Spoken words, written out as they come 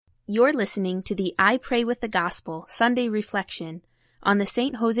You're listening to the I Pray with the Gospel Sunday Reflection on the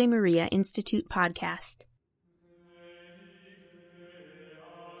St. Josemaria Institute podcast.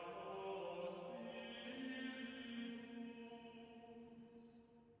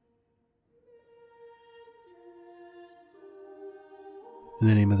 In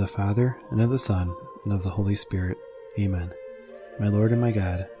the name of the Father, and of the Son, and of the Holy Spirit. Amen. My Lord and my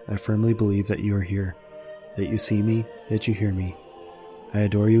God, I firmly believe that you are here, that you see me, that you hear me. I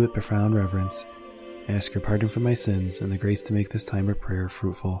adore you with profound reverence. I ask your pardon for my sins and the grace to make this time of prayer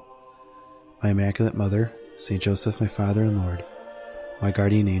fruitful. My Immaculate Mother, St. Joseph, my Father and Lord, my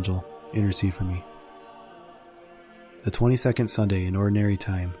guardian angel, intercede for me. The 22nd Sunday in Ordinary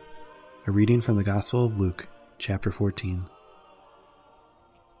Time. A reading from the Gospel of Luke, chapter 14.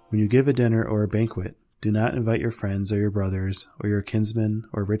 When you give a dinner or a banquet, do not invite your friends or your brothers or your kinsmen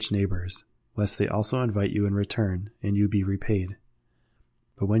or rich neighbors, lest they also invite you in return and you be repaid.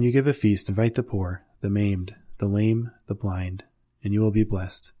 But when you give a feast, invite the poor, the maimed, the lame, the blind, and you will be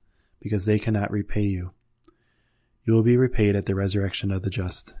blessed, because they cannot repay you. You will be repaid at the resurrection of the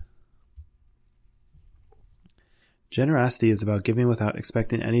just. Generosity is about giving without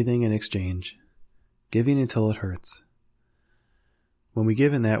expecting anything in exchange, giving until it hurts. When we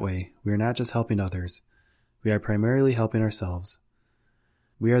give in that way, we are not just helping others, we are primarily helping ourselves.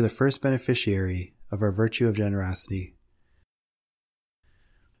 We are the first beneficiary of our virtue of generosity.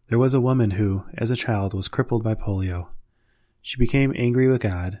 There was a woman who, as a child, was crippled by polio. She became angry with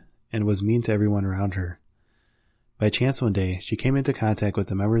God and was mean to everyone around her. By chance one day, she came into contact with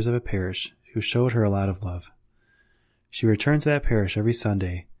the members of a parish who showed her a lot of love. She returned to that parish every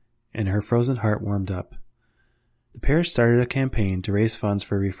Sunday, and her frozen heart warmed up. The parish started a campaign to raise funds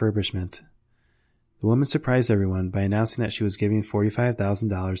for refurbishment. The woman surprised everyone by announcing that she was giving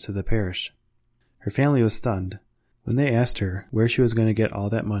 $45,000 to the parish. Her family was stunned. When they asked her where she was going to get all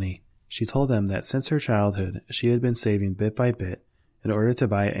that money, she told them that since her childhood, she had been saving bit by bit in order to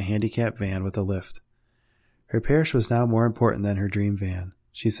buy a handicapped van with a lift. Her parish was now more important than her dream van.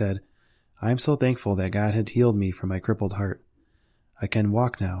 She said, "I am so thankful that God had healed me from my crippled heart. I can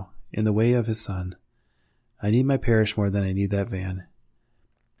walk now in the way of His Son. I need my parish more than I need that van."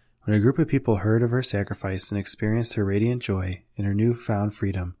 When a group of people heard of her sacrifice and experienced her radiant joy in her newfound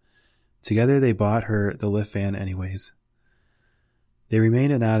freedom, together they bought her the lift van anyways. They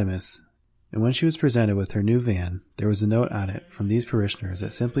remained anonymous, and when she was presented with her new van, there was a note on it from these parishioners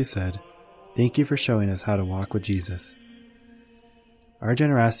that simply said, "Thank you for showing us how to walk with Jesus." Our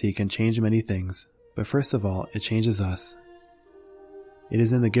generosity can change many things, but first of all, it changes us. It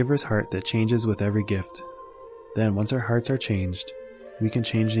is in the giver's heart that changes with every gift. Then, once our hearts are changed, we can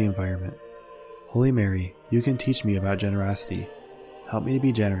change the environment. Holy Mary, you can teach me about generosity. Help me to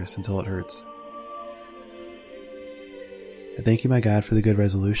be generous until it hurts. I thank you, my God, for the good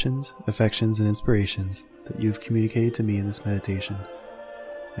resolutions, affections, and inspirations that you've communicated to me in this meditation.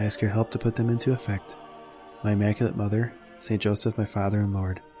 I ask your help to put them into effect. My Immaculate Mother, St. Joseph, my Father and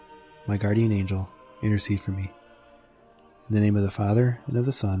Lord, my guardian angel, intercede for me. In the name of the Father, and of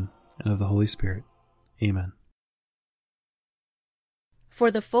the Son, and of the Holy Spirit. Amen.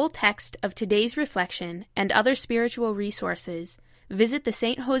 For the full text of today's reflection and other spiritual resources, visit the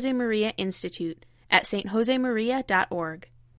St. Josemaria Institute at stjosemaria.org.